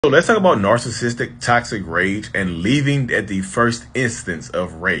So let's talk about narcissistic toxic rage and leaving at the first instance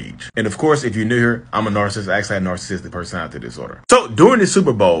of rage. And of course, if you're new here, I'm a narcissist. I actually have narcissistic personality disorder. So during the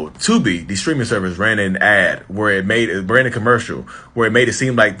Super Bowl, Tubi, the streaming service, ran an ad where it ran a commercial where it made it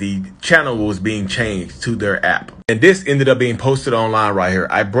seem like the channel was being changed to their app. And this ended up being posted online right here.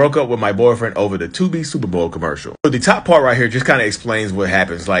 I broke up with my boyfriend over the Tubi Super Bowl commercial. So the top part right here just kind of explains what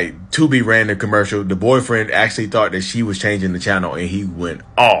happens. Like Tubi ran the commercial. The boyfriend actually thought that she was changing the channel and he went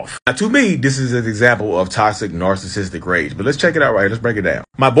off. Now to me, this is an example of toxic narcissistic rage, but let's check it out right here. Let's break it down.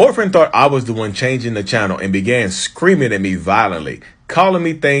 My boyfriend thought I was the one changing the channel and began screaming at me violently, calling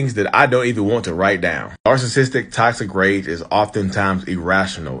me things that I don't even want to write down. Narcissistic toxic rage is oftentimes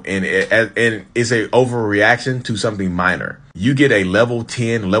irrational and it's a overreaction to something minor. You get a level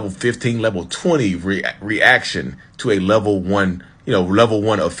 10, level 15, level 20 reaction to a level 1, level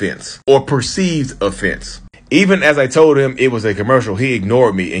 1 offense or perceived offense. Even as I told him it was a commercial, he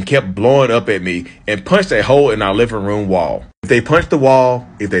ignored me and kept blowing up at me and punched a hole in our living room wall. If they punch the wall,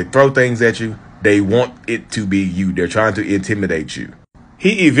 if they throw things at you, they want it to be you. They're trying to intimidate you.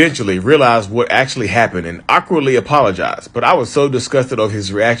 He eventually realized what actually happened and awkwardly apologized, but I was so disgusted of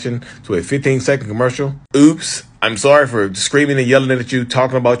his reaction to a 15-second commercial. Oops, I'm sorry for screaming and yelling at you,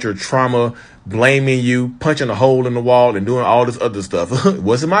 talking about your trauma, blaming you, punching a hole in the wall, and doing all this other stuff. It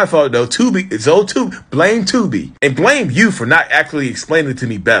wasn't my fault though. Blame Tubi. And blame you for not actually explaining it to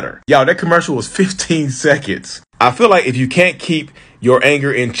me better. Y'all, that commercial was 15 seconds. I feel like if you can't keep your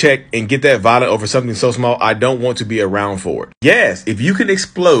anger in check and get that violent over something so small, I don't want to be around for it. Yes, if you can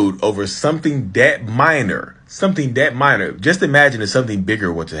explode over something that minor, just imagine if something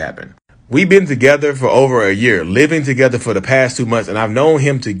bigger were to happen. We've been together for over a year, living together for the past 2 months, and I've known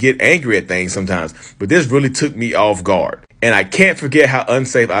him to get angry at things sometimes, but this really took me off guard. And I can't forget how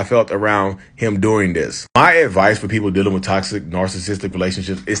unsafe I felt around him during this. My advice for people dealing with toxic narcissistic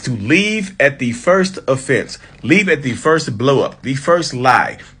relationships is to leave at the first offense. Leave at the first blow up, the first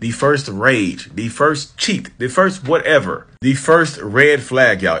lie, the first rage, the first cheat, the first whatever, the first red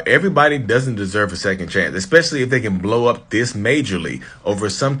flag, y'all. Everybody doesn't deserve a second chance, especially if they can blow up this majorly over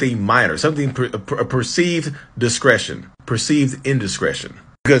something minor, something perceived indiscretion.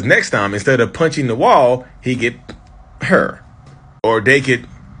 Because next time, instead of punching the wall, he get her, or they could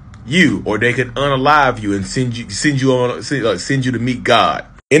unalive you and send you to meet God.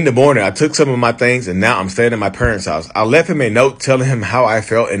 In the morning, I took some of my things and now I'm staying at my parents' house. I left him a note telling him how I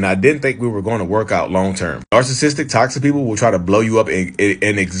felt and I didn't think we were going to work out long term. Narcissistic, toxic people will try to blow you up and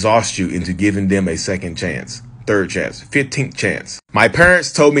exhaust you into giving them a second chance, third chance, 15th chance. My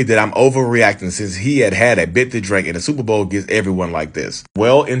parents told me that I'm overreacting since he had a bit to drink and the Super Bowl gets everyone like this.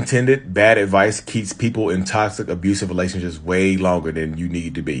 Well-intended bad advice keeps people in toxic abusive relationships way longer than you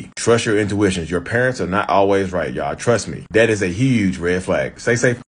need to be. Trust your intuitions. Your parents are not always right, y'all. Trust me. That is a huge red flag. Stay safe.